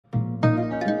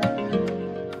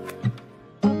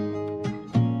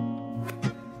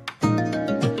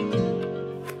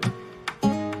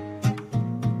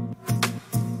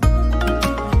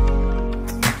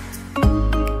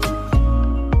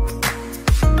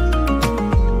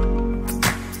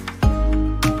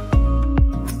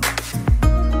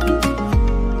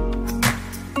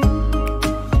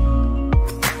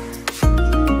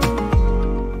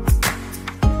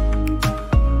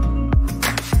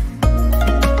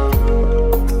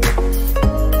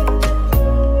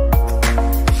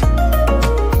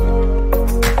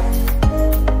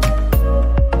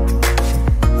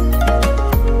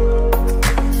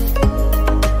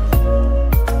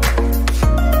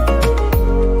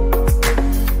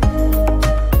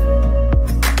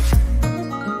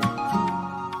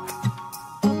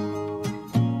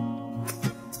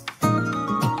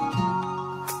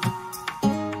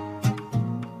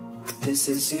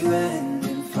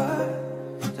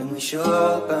should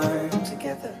all burn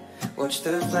together. Watch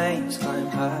the flames climb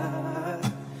high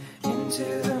into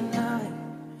the night,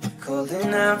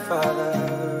 calling out,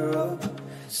 Father, oh,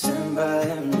 stand by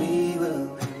and we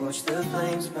will watch the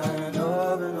flames burn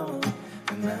over and on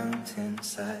the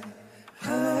mountainside.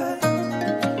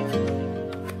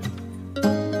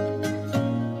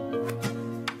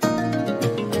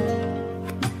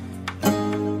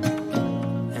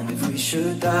 And if we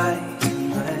should die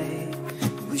tonight,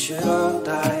 we should all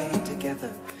die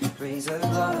together. Raise a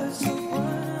glass of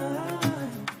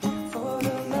wine for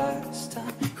the last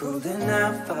time, calling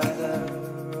out, Father,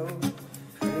 oh,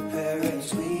 prepare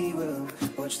as we will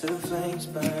watch the flames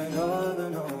burn over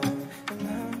and on the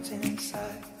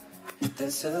mountainside.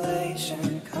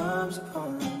 Desolation comes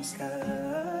upon the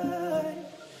sky.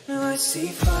 Now I see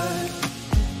fire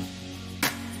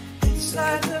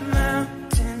inside the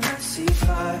mountain. I see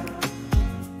fire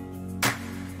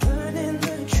burning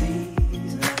the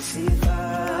trees, and I see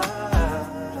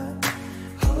fire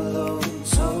hollow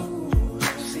soul. I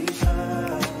see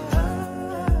fire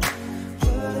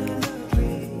burning the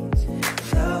breeze.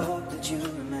 I hope that you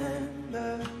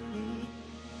remember me.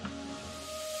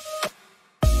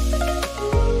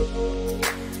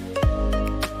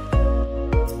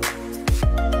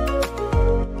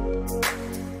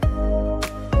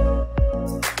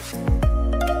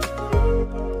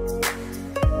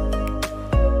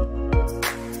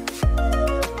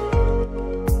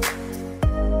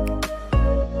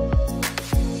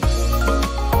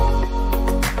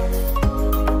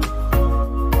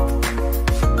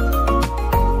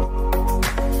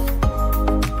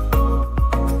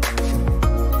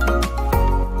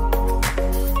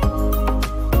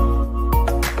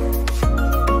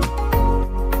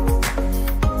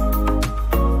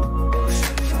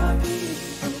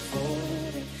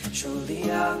 Surely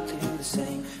I'll do the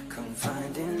same.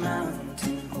 Confined in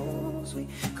mountain holes, we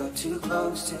got too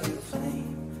close to the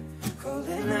flame.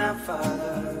 Calling out,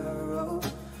 Father, oh,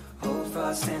 hold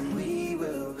fast and we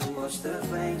will watch the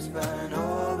flames burn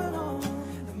over and on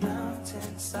the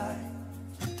mountainside.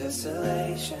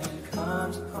 Desolation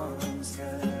comes upon the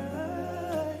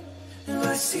sky. Now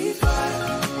I see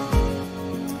fire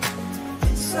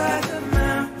inside the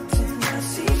mountain. I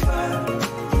see fire.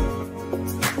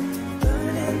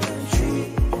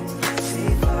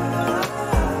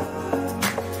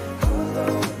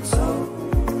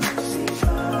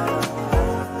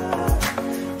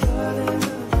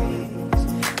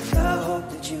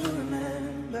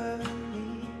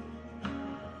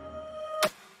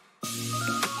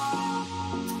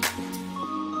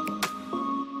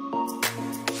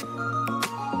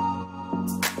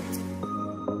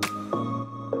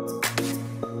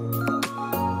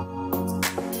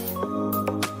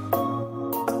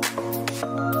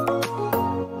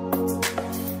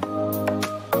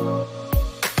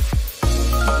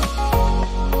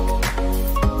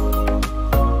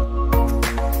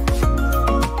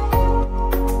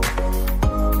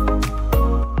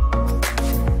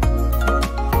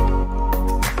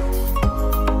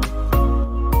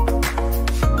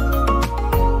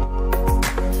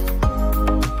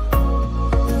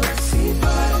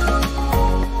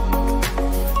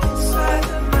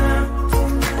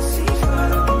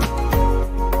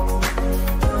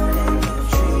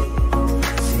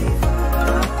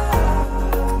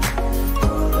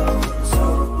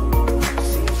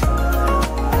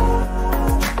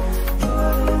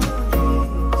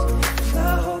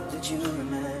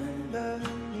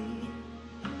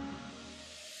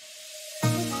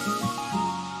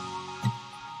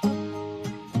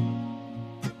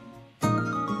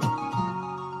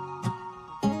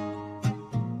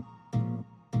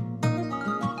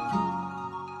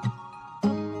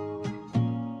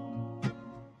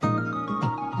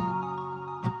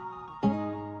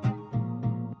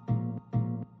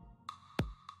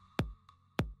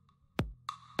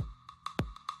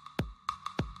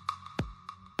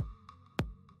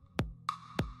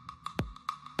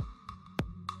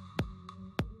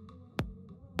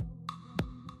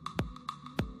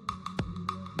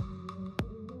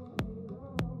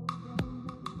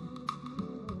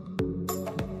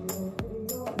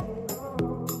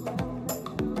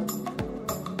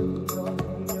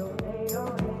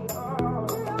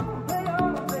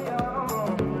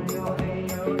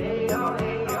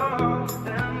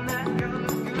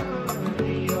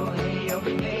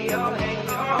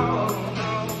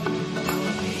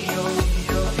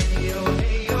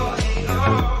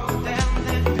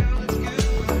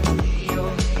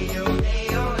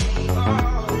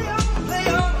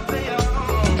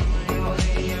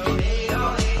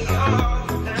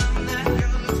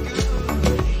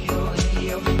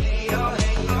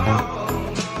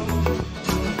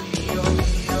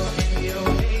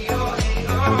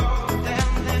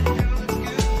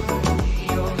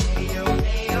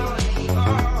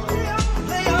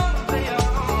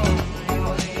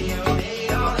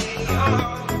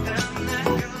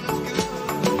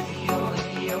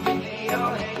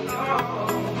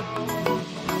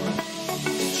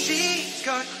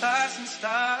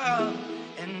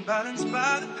 violence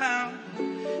by the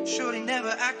pound. Shorty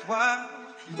never act wild,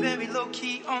 very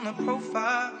low-key on the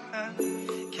profile.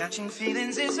 Catching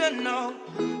feelings is a no,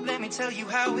 let me tell you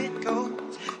how it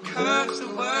goes. Curves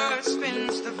the word,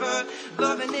 spins the verb,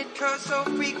 loving it cause so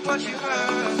freak what you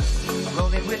heard.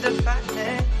 Rolling with the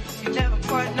fatness, you never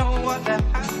quite know what that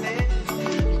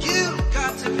happened. You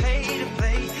got to pay to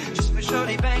play, just for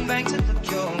shorty bang bang to look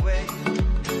your way.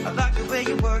 I like the way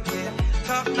you work it,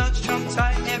 top notch, trump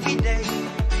tight every day.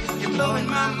 You're blowing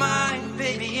my mind,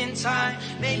 baby, in time.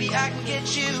 Maybe I can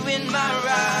get you in my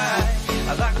ride.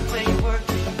 I like the way you work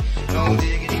it, no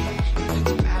dig.